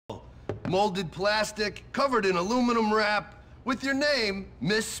molded plastic, covered in aluminum wrap, with your name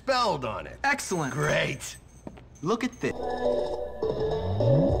misspelled on it. Excellent. Great. Look at this.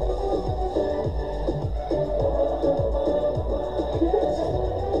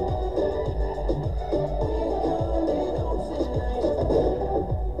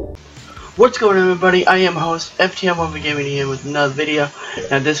 What's going on, everybody? I am host FTR Motivated here with another video.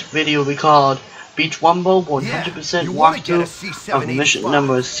 Now this video will be called Beach Wumbo 100% walkthrough of mission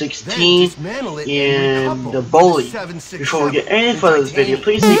number 16 and the bully. Before we get any further in this video,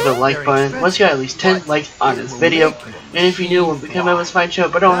 please leave a like button. Let's get at least 10 likes on this video. And if you're new, we'll become members of my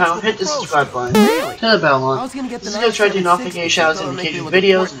channel, but don't have, hit the subscribe button, turn the bell on. This is going to try to do notification shoutouts and notification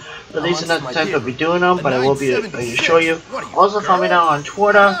videos, but these are not the times I'll be doing them, but I will be able to show you. Also follow me now on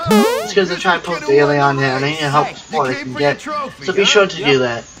Twitter. It's because I try to post daily on there, and I need help support I can get, so be sure to do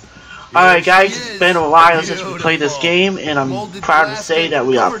that. Alright guys, it's been a while since we played this game, and I'm proud to say that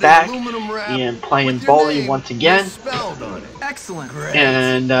we are back and playing bully once again. Excellent.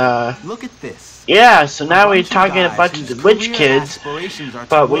 And Look at this. yeah, so now we're talking a bunch of the rich kids,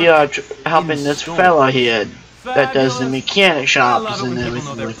 but we are helping this fella here that does the mechanic shops and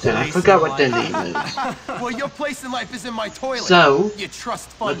everything like that. I forgot what their name is. Well, your place in life is in my toilet. So, you trust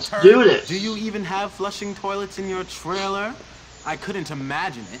fund let's turd. do this. Do you even have flushing toilets in your trailer? I couldn't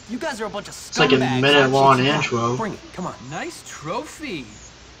imagine it. You guys are a bunch of scumbags. It's like a minute-long intro. Bring it, come on. Nice trophy.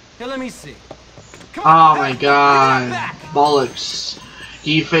 Here, let me see. Come Oh on, my hey, god, give me that back. bollocks.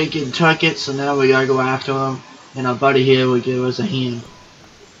 He faking took it, so now we gotta go after him. And our buddy here will give us a hand.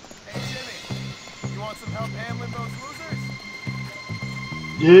 Hey, Jimmy, you want some help handling those losers?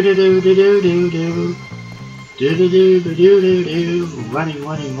 Do do do do do do do. Do do do do do do do. Running,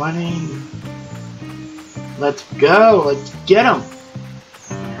 running, running. Let's go, let's get him.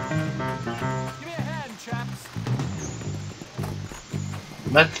 Give me a hand, chaps.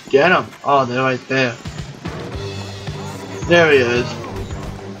 Let's get him. Oh, they're right there. There he is.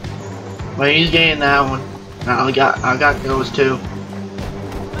 Wait, he's getting that one. No, I got those two.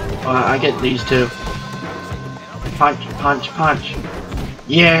 I get these two. Punch, punch, punch.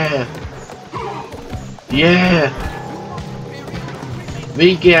 Yeah. Yeah.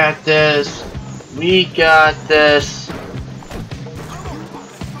 We got this. We got this.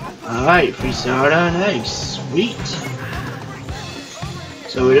 Alright, free soda, nice. Sweet.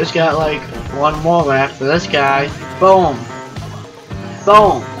 So we just got like one more left for this guy. Boom.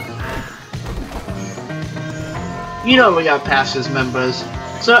 Boom. You know we got past his members.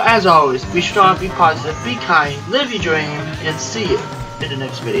 So as always, be strong, be positive, be kind, live your dream, and see you in the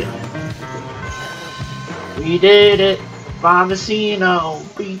next video. We did it. Bombasino.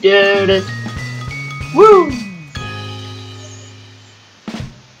 We did it. Woo!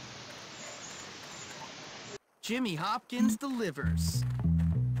 Jimmy Hopkins delivers.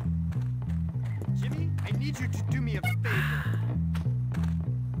 Jimmy, I need you to do me a favor.